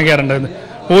പിന്നെ ആരാണ് കയറേണ്ടത്.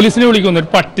 പോലീസിനെ വിളിക്കുന്ന ഒരു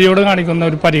പട്ടിയോട് കാണിക്കുന്ന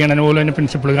ഒരു പരിഗണന പോലും അതിന്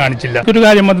പ്രിൻസിപ്പൾ കാണിച്ചില്ല. ഒരു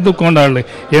കാര്യം അത് ദുഃഖം ഉണ്ടാവുള്ളത്.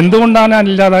 എന്തുകൊണ്ടാണ്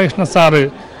അനിൽ രാധാകൃഷ്ണൻ സാറ്,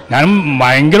 ഞാൻ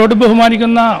ഭയങ്കരമായിട്ട്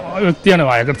ബഹുമാനിക്കുന്ന വ്യക്തിയാണ്,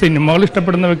 ഭയങ്കര സിനിമകൾ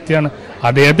ഇഷ്ടപ്പെടുന്ന വ്യക്തിയാണ്,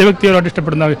 അദ്ദേഹത്തെ വ്യക്തിപരമായിട്ട്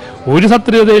ഇഷ്ടപ്പെടുന്ന ഒരു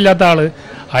ശത്രുതയില്ലാത്ത ആള്,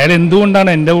 അയാൾ എന്തുകൊണ്ടാണ്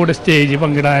എൻ്റെ കൂടെ സ്റ്റേജ്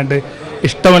പങ്കിടാനായിട്ട്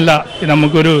ഇഷ്ടമല്ല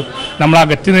നമ്മൾ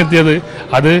അകറ്റി നിർത്തിയത്?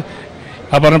 അത്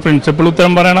ആ പറഞ്ഞ പ്രിൻസിപ്പൽ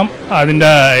ഉത്തരം പറയണം,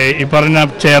 അതിൻ്റെ ഈ പറഞ്ഞ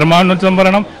ചെയർമാൻ ഉത്തരം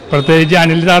പറയണം, പ്രത്യേകിച്ച്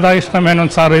അനിൽ രാധാകൃഷ്ണ മേനോൻ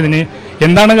സാർ ഇതിന്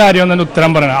എന്താണ് കാര്യം എന്നതിന്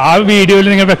ഉത്തരം പറയണം. ആ വീഡിയോയിൽ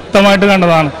നിങ്ങൾ വ്യക്തമായിട്ട്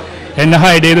കണ്ടതാണ് എന്നെ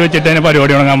ഹൈഡ് ചെയ്ത് വെച്ചിട്ട് അതിന്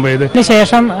പരിപാടി തുടങ്ങാൻ പോയത്.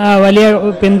 ശേഷം വലിയ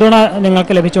പിന്തുണ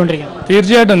നിങ്ങൾക്ക് ലഭിച്ചുകൊണ്ടിരിക്കുന്നു.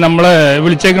 തീർച്ചയായിട്ടും നമ്മളെ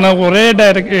വിളിച്ചേക്കുന്ന കുറേ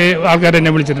ആൾക്കാർ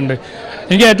എന്നെ വിളിച്ചിട്ടുണ്ട്.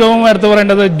 എനിക്ക് ഏറ്റവും എടുത്ത്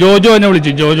പറയേണ്ടത് ജോജോ എന്നെ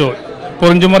വിളിച്ചു. ജോജോ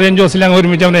പൊറിഞ്ചുമറിയൻ ജോസിൽ അങ്ങ്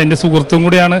ഒരുമിച്ച് എൻ്റെ സുഹൃത്തും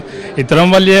കൂടിയാണ്. ഇത്രയും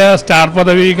വലിയ സ്റ്റാർ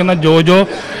പദവി ഇരിക്കുന്ന ജോജോ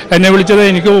എന്നെ വിളിച്ചത്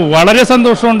എനിക്ക് വളരെ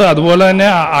സന്തോഷമുണ്ട്. അതുപോലെ തന്നെ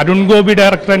അരുൺ ഗോപി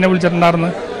ഡയറക്ടർ എന്നെ വിളിച്ചിട്ടുണ്ടായിരുന്നു.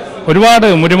 ഒരുപാട്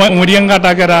മുരിയൻ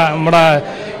കാട്ടാക്കര, നമ്മുടെ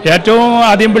ഏറ്റവും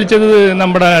ആദ്യം വിളിച്ചത്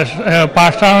നമ്മുടെ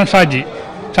പാഷാൻ ഷാജി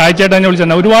ചേട്ടൻ എന്നെ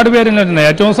വിളിച്ചിട്ടുണ്ട്. ഒരുപാട് പേര് എന്നെ വിളിച്ചിട്ടുണ്ട്.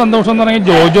 ഏറ്റവും സന്തോഷം എന്ന് പറഞ്ഞാൽ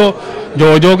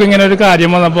ജോജോക്ക് ഇങ്ങനെ ഒരു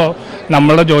കാര്യം വന്നപ്പോൾ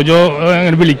നമ്മളുടെ ജോജോ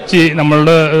ഇങ്ങനെ വിളിച്ച്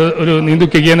നമ്മളുടെ നീ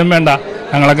ദുഃഖിക്കാനും വേണ്ട,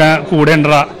 ഞങ്ങളൊക്കെ കൂടെ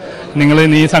ഉണ്ടടാ,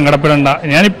 നീ സങ്കടപ്പെടണ്ട.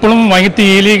 ഞാനിപ്പോഴും ഭയങ്കര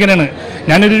തീയിലിരിക്കണാണ്.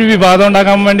 ഞാനൊരു വിവാദം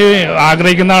ഉണ്ടാക്കാൻ വേണ്ടി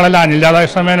ആഗ്രഹിക്കുന്ന ആളല്ല. അനിൽ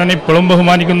രാധാകൃഷ്ണ മേനോനെ ഇപ്പോഴും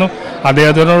ബഹുമാനിക്കുന്നു,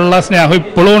 അദ്ദേഹത്തിനുള്ള സ്നേഹം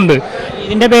ഇപ്പോഴും ഉണ്ട്.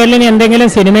 ഇതിന്റെ പേരിൽ ഇനി എന്തെങ്കിലും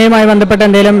സിനിമയുമായി ബന്ധപ്പെട്ട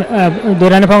എന്തെങ്കിലും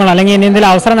ദുരനുഭവങ്ങൾ അല്ലെങ്കിൽ ഇനി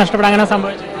എന്തെങ്കിലും അവസരം നഷ്ടപ്പെടാൻ അങ്ങനെ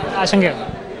സംഭവിച്ച ആശങ്കയാണ്?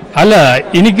 അല്ല,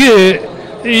 എനിക്ക്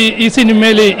ഈ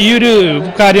സിനിമയിൽ ഈ ഒരു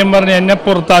കാര്യം പറഞ്ഞ് എന്നെ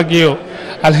പുറത്താക്കിയോ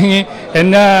അല്ലെങ്കിൽ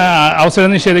എന്നെ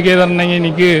അവസരം നിഷേധിക്കുകയെന്നുണ്ടെങ്കിൽ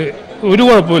എനിക്ക് ഒരു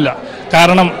കുഴപ്പമില്ല.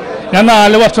 കാരണം ഞാൻ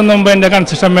 4 വർഷം മുമ്പ് എൻ്റെ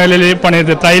കൺസ്ട്രക്ഷൻ മേഖലയിൽ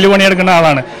പണിയെടുത്ത് ടൈല് പണിയെടുക്കുന്ന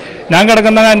ആളാണ്. ഞാൻ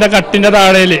കിടക്കുന്ന എൻ്റെ കട്ടിൻ്റെ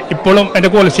താഴയിൽ ഇപ്പോഴും എൻ്റെ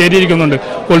കൊലശ്ശേരി ഇരിക്കുന്നുണ്ട്.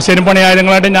 കൊലശ്ശേരി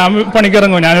പണിയായങ്ങളായിട്ട് ഞാൻ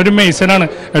പണിക്കിറങ്ങും. ഞാനൊരു മെയ്സനാണ്,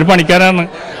 ഒരു പണിക്കാരാണ്.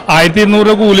 1200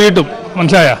 രൂപ കൂലി കിട്ടും,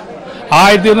 മനസ്സിലായ?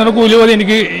 1200 കൂലി മതി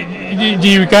എനിക്ക്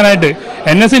ജീവിക്കാനായിട്ട്.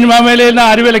 എന്നെ സിനിമാ മേഖലയിൽ നിന്ന്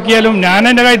ആര് വിലക്കിയാലും ഞാൻ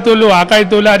എൻ്റെ കൈത്തൊഴിലും ആ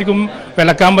കൈത്തൊഴിൽ ആർക്കും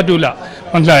വിലക്കാൻ പറ്റൂല,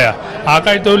 മനസ്സിലായ? ആ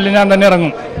കൈത്തൊഴിലിൽ ഞാൻ തന്നെ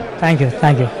ഇറങ്ങും. Thank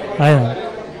you.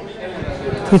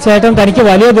 തീർച്ചയായിട്ടും തനിക്ക്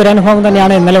വലിയ ദുരനുഭവം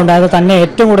തന്നെയാണ് ഇന്നലെ ഉണ്ടായത്. തന്നെ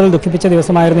ഏറ്റവും കൂടുതൽ ദുഃഖിപ്പിച്ച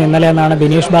ദിവസമായിരുന്നു ഇന്നലെ എന്നാണ്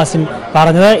ബിനീഷ് ബാസിൻ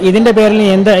പറഞ്ഞത്. ഇതിന്റെ പേരിൽ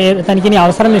തനിക്കിനി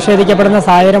അവസരം നിഷേധിക്കപ്പെടുന്ന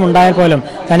സാഹചര്യം ഉണ്ടായാൽ പോലും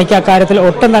തനിക്ക് അക്കാര്യത്തിൽ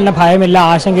ഒട്ടും തന്നെ ഭയമില്ല,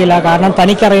 ആശങ്കയില്ല. കാരണം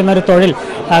തനിക്കറിയുന്ന ഒരു തൊഴിൽ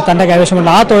തന്റെ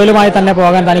കൈവശമുണ്ട്. ആ തൊഴിലുമായി തന്നെ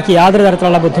പോകാൻ തനിക്ക് യാതൊരു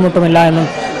തരത്തിലുള്ള ബുദ്ധിമുട്ടുമില്ല എന്നും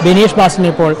ബിനീഷ്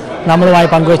ബാസിൻ ഇപ്പോൾ നമ്മളുമായി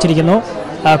പങ്കുവച്ചിരിക്കുന്നു.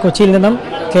 കൊച്ചിയിൽ നിന്നും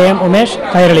KM ഉമേഷ്,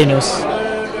 കൈരളി ന്യൂസ്.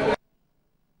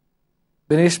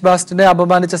 ബിനീഷ് ബാസ്റ്റിനെ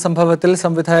അപമാനിച്ച സംഭവത്തിൽ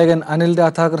സംവിധായകൻ അനിൽ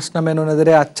രാധാകൃഷ്ണ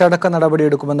മേനോനെതിരെ അച്ചടക്ക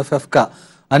നടപടിയെടുക്കുമെന്ന് ഫെഫ്ക.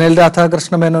 അനിൽ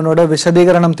രാധാകൃഷ്ണ മേനോനോട്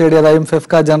വിശദീകരണം തേടിയതായും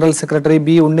FEFKA general secretary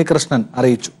B Unnikrishnan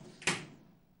അറിയിച്ചു.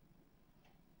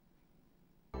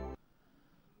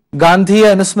 ഗാന്ധിയെ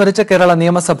അനുസ്മരിച്ച കേരള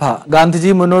നിയമസഭ.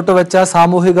 ഗാന്ധിജി മുന്നോട്ട് വെച്ച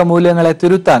സാമൂഹിക മൂല്യങ്ങളെ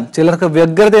തിരുത്താൻ ചിലർക്ക്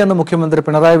വ്യഗ്രതയെന്ന് മുഖ്യമന്ത്രി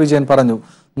പിണറായി വിജയൻ പറഞ്ഞു.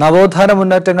 നവോത്ഥാന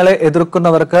മുന്നേറ്റങ്ങളെ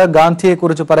എതിർക്കുന്നവർക്ക്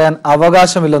ഗാന്ധിയെക്കുറിച്ച് പറയാൻ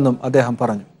അവകാശമില്ലെന്നും അദ്ദേഹം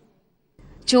പറഞ്ഞു.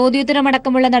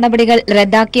 ചോദ്യോത്തരമടക്കമുള്ള നടപടികൾ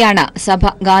റദ്ദാക്കിയാണ് സഭ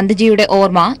ഗാന്ധിജിയുടെ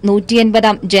ഓർമ്മ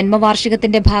 180ാം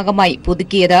ജന്മവാർഷികത്തിന്റെ ഭാഗമായി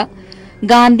പുതുക്കിയത്.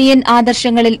 ഗാന്ധിയൻ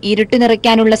ആദർശങ്ങളിൽ ഇരുട്ട്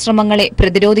നിറയ്ക്കാനുള്ള ശ്രമങ്ങളെ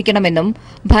പ്രതിരോധിക്കണമെന്നും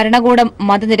ഭരണകൂടം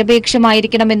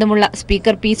മതനിരപേക്ഷമായിരിക്കണമെന്നുമുള്ള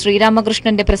സ്പീക്കർ P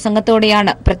ശ്രീരാമകൃഷ്ണന്റെ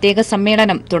പ്രസംഗത്തോടെയാണ് പ്രത്യേക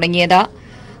സമ്മേളനം തുടങ്ങിയത്.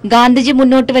 ഗാന്ധിജി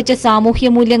മുന്നോട്ട് വെച്ച സാമൂഹ്യ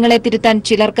മൂല്യങ്ങളെ തിരുത്താൻ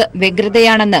ചിലർക്ക്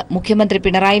വ്യഗ്രതയാണെന്ന് മുഖ്യമന്ത്രി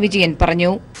പിണറായി വിജയൻ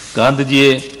പറഞ്ഞു.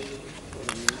 ഗാന്ധിജിയെ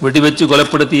വെടിവെച്ച്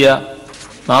കൊലപ്പെടുത്തിയ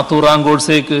നാത്തൂറാം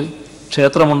ഗോഡ്സേക്ക്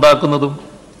ക്ഷേത്രമുണ്ടാക്കുന്നതും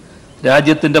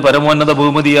രാജ്യത്തിന്റെ പരമോന്നത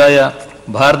ബഹുമതിയായ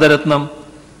ഭാരതരത്നം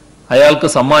അയാൾക്ക്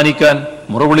സമ്മാനിക്കാൻ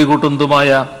മുറവിളി കൂട്ടുന്നതുമായ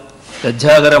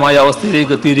ലജ്ജാകരമായ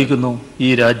അവസ്ഥയിലേക്ക് എത്തിയിരിക്കുന്നു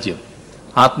ഈ രാജ്യം.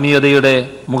 ആത്മീയതയുടെ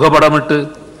മുഖപടമിട്ട്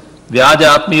വ്യാജ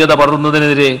ആത്മീയത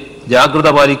പടരുന്നതിനെതിരെ ജാഗ്രത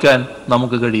പാലിക്കാൻ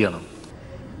നമുക്ക് കഴിയണം.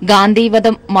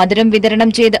 ഗാന്ധിവധം മധുരം വിതരണം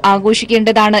ചെയ്ത്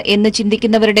ആഘോഷിക്കേണ്ടതാണ് എന്ന്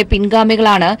ചിന്തിക്കുന്നവരുടെ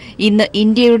പിൻഗാമികളാണ് ഇന്ന്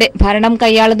ഇന്ത്യയുടെ ഭരണം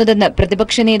കൈയാളുന്നതെന്ന്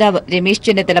പ്രതിപക്ഷ നേതാവ് രമേശ്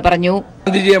ചെന്നിത്തല പറഞ്ഞു.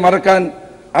 ഗാന്ധിജിയെ മറക്കാൻ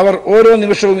അവർ ഓരോ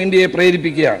നിമിഷവും ഇന്ത്യയെ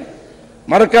പ്രേരിപ്പിക്കുകയാണ്.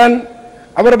 മറക്കാൻ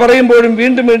അവർ പറയുമ്പോഴും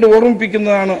വീണ്ടും വീണ്ടും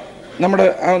ഓർമ്മിപ്പിക്കുന്നതാണ്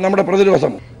നമ്മുടെ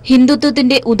പ്രതിരോധം.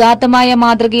 ഹിന്ദുത്വത്തിന്റെ ഉദാത്തമായ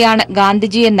മാതൃകയാണ്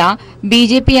ഗാന്ധിജിയെന്ന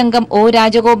BJP അംഗം O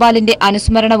രാജഗോപാലിന്റെ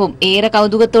അനുസ്മരണവും ഏറെ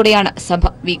കൗതുകത്തോടെയാണ് സഭ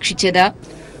വീക്ഷിച്ചത്.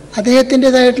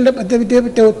 അദ്ദേഹത്തിൻ്റെതായിട്ടുള്ള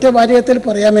ഒറ്റ വാചകത്തിൽ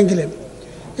പറയാമെങ്കിലും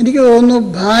എനിക്ക് തോന്നുന്നു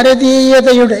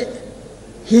ഭാരതീയതയുടെ,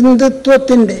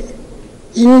 ഹിന്ദുത്വത്തിൻ്റെ,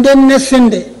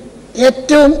 ഇന്ത്യൻനെസ്സിൻ്റെ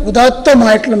ഏറ്റവും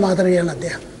ഉദാത്തമായിട്ടുള്ള മാതൃകയാണ്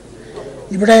അദ്ദേഹം.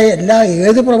 ഇവിടെ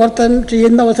ഏത് പ്രവർത്തനം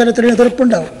ചെയ്യുന്ന അവസരത്തിലും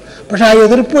എതിർപ്പുണ്ടാവും. പക്ഷെ ആ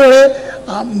എതിർപ്പുകൾ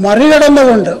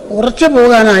മറികടന്നുകൊണ്ട് ഉറച്ചു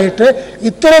പോകാനായിട്ട്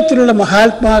ഇത്തരത്തിലുള്ള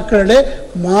മഹാത്മാക്കളുടെ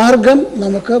മാർഗം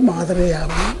നമുക്ക്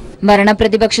മാതൃകയാവണം.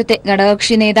 ഭരണപ്രതിപക്ഷത്തെ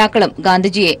ഘടകകക്ഷി നേതാക്കളും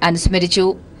ഗാന്ധിജിയെ അനുസ്മരിച്ചു.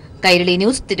 കൈരളി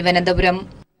ന്യൂസ്, തിരുവനന്തപുരം.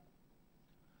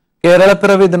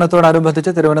 കേരളപ്പിറവി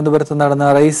ദിനത്തോടനുബന്ധിച്ച് തിരുവനന്തപുരത്ത് നടന്ന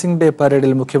റേസിംഗ് ഡേ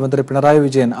പരേഡിൽ മുഖ്യമന്ത്രി പിണറായി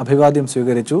വിജയൻ അഭിവാദ്യം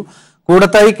സ്വീകരിച്ചു.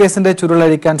 കൂടത്തായി കേസിന്റെ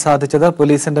ചുരുളഴിക്കാൻ സാധിച്ചത്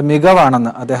പോലീസിന്റെ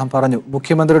മികവാണെന്ന് അദ്ദേഹം പറഞ്ഞു.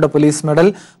 മുഖ്യമന്ത്രിയുടെ പോലീസ് മെഡൽ,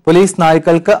 പോലീസ്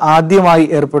നായ്ക്കൾക്ക് ആദ്യമായി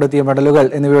ഏർപ്പെടുത്തിയ മെഡലുകൾ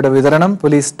എന്നിവയുടെ വിതരണം,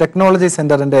 പോലീസ് ടെക്നോളജി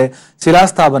സെന്ററിന്റെ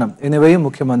ശിലാസ്ഥാപനം എന്നിവയും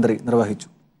മുഖ്യമന്ത്രി നിർവഹിച്ചു.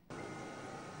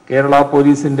 കേരള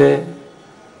പോലീസിന്റെ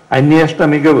അന്വേഷണ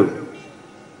മികവ്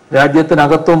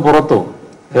രാജ്യത്തിനകത്തും പുറത്തും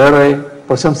ഏറെ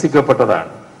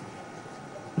പ്രശംസിക്കപ്പെട്ടതാണ്.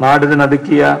 നാടിന്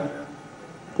നടുക്കിയ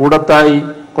കൂടത്തായി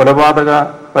കൊലപാതക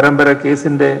പരമ്പര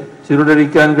കേസിന്റെ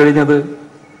ചുരുളഴിക്കാൻ കഴിഞ്ഞത്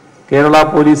കേരള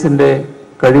പോലീസിന്റെ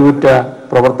കഴിവുറ്റ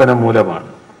പ്രവർത്തനം മൂലമാണ്.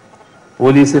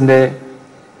 പോലീസിന്റെ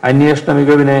അന്വേഷണ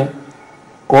മികവിനെ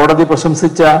കോടതി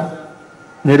പ്രശംസിച്ച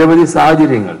നിരവധി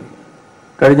സാഹചര്യങ്ങൾ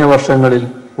കഴിഞ്ഞ വർഷങ്ങളിൽ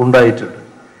ഉണ്ടായിട്ടുണ്ട്.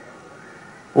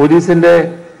 പോലീസിന്റെ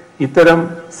ഇത്തരം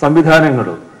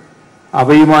സംവിധാനങ്ങളും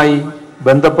അവയുമായി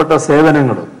ബന്ധപ്പെട്ട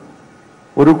സേവനങ്ങളും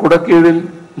ഒരു കുടക്കീഴിൽ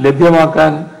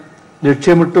ലഭ്യമാക്കാൻ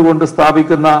ലക്ഷ്യമിട്ടുകൊണ്ട്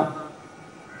സ്ഥാപിക്കുന്ന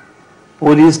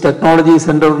പോലീസ് ടെക്നോളജി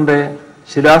സെന്ററിന്റെ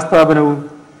ശിലാസ്ഥാപനവും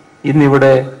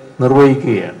ഇന്നിവിടെ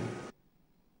നിർവഹിക്കുകയാണ്.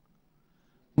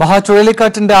 മഹാ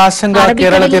ചുഴലിക്കാറ്റിന്റെ ആശങ്ക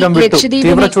കേരള തീരം വിട്ടു.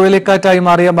 തീവ്ര ചുഴലിക്കാറ്റായി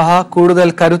മാറിയ മഹാ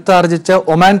കൂടുതൽ കരുത്താർജിച്ച്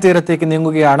ഒമാൻ തീരത്തേക്ക്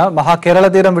നീങ്ങുകയാണ്. മഹാ കേരള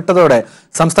തീരം വിട്ടതോടെ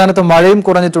സംസ്ഥാനത്ത് മഴയും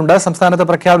കുറഞ്ഞിട്ടുണ്ട്. സംസ്ഥാനത്ത്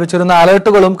പ്രഖ്യാപിച്ചിരുന്ന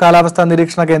അലർട്ടുകളും കാലാവസ്ഥാ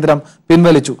നിരീക്ഷണ കേന്ദ്രം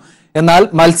പിൻവലിച്ചു. എന്നാൽ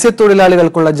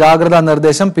മത്സ്യത്തൊഴിലാളികൾക്കുള്ള ജാഗ്രതാ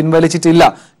നിർദ്ദേശം പിൻവലിച്ചിട്ടില്ല.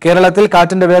 കേരളത്തിൽ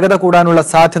കാറ്റിന്റെ വേഗത കൂടാനുള്ള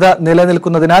സാധ്യത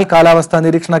നിലനിൽക്കുന്നതിനാൽ കാലാവസ്ഥാ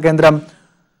നിരീക്ഷണ കേന്ദ്രം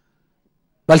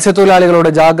മത്സ്യത്തൊഴിലാളികളോട്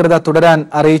ജാഗ്രത തുടരാൻ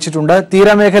അറിയിച്ചിട്ടുണ്ട്.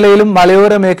 തീരമേഖലയിലും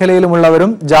മലയോര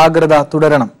മേഖലയിലുമുള്ളവരും ജാഗ്രത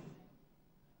തുടരണം.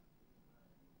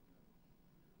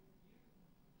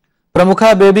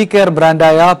 പ്രമുഖ ബേബി കെയർ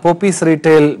ബ്രാൻഡായ പോപ്പീസ്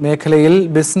റീറ്റെയിൽ മേഖലയിൽ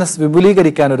ബിസിനസ്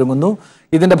വിപുലീകരിക്കാനൊരുങ്ങുന്നു.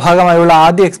 ഇതിന്റെ ഭാഗമായുള്ള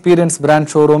ആദ്യ experience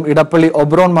brand showroom Edappally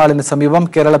Oberon മാളിന് സമീപം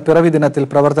കേരള പിറവി ദിനത്തിൽ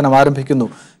പ്രവർത്തനം ആരംഭിക്കുന്നു.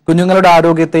 കുഞ്ഞുങ്ങളുടെ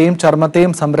ആരോഗ്യത്തെയും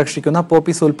ചർമ്മത്തെയും സംരക്ഷിക്കുന്ന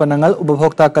പോപ്പീസ് ഉൽപ്പന്നങ്ങൾ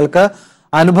ഉപഭോക്താക്കൾക്ക്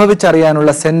അനുഭവിച്ചറിയാനുള്ള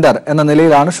സെന്റർ എന്ന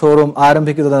നിലയിലാണ് showroom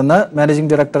ആരംഭിക്കുന്നതെന്ന്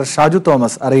managing director Shaju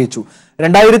Thomas അറിയിച്ചു.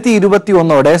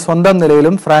 2021 സ്വന്തം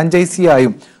നിലയിലും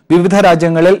ഫ്രാഞ്ചൈസിയായും വിവിധ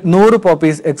രാജ്യങ്ങളിൽ 100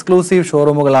 പോപ്പീസ് എക്സ്ക്ലൂസീവ്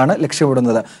ഷോറൂമുകളാണ്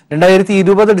ലക്ഷ്യമിടുന്നത്.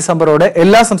 2020 ഡിസംബറോടെ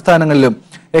എല്ലാ സംസ്ഥാനങ്ങളിലും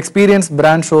എക്സ്പീരിയൻസ്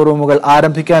ബ്രാൻഡ് ഷോറൂമുകൾ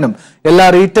ആരംഭിക്കാനും എല്ലാ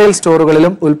റീറ്റെയിൽ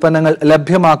സ്റ്റോറുകളിലും ഉൽപ്പന്നങ്ങൾ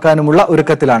ലഭ്യമാക്കാനുമുള്ള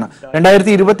ഒരുക്കത്തിലാണ്.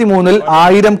 2023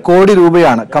 1000 കോടി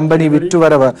രൂപയാണ് company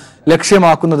വിറ്റുവരവ്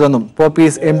ലക്ഷ്യമാക്കുന്നതെന്നും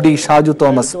Popees MD Shaju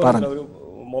Thomas പറഞ്ഞു.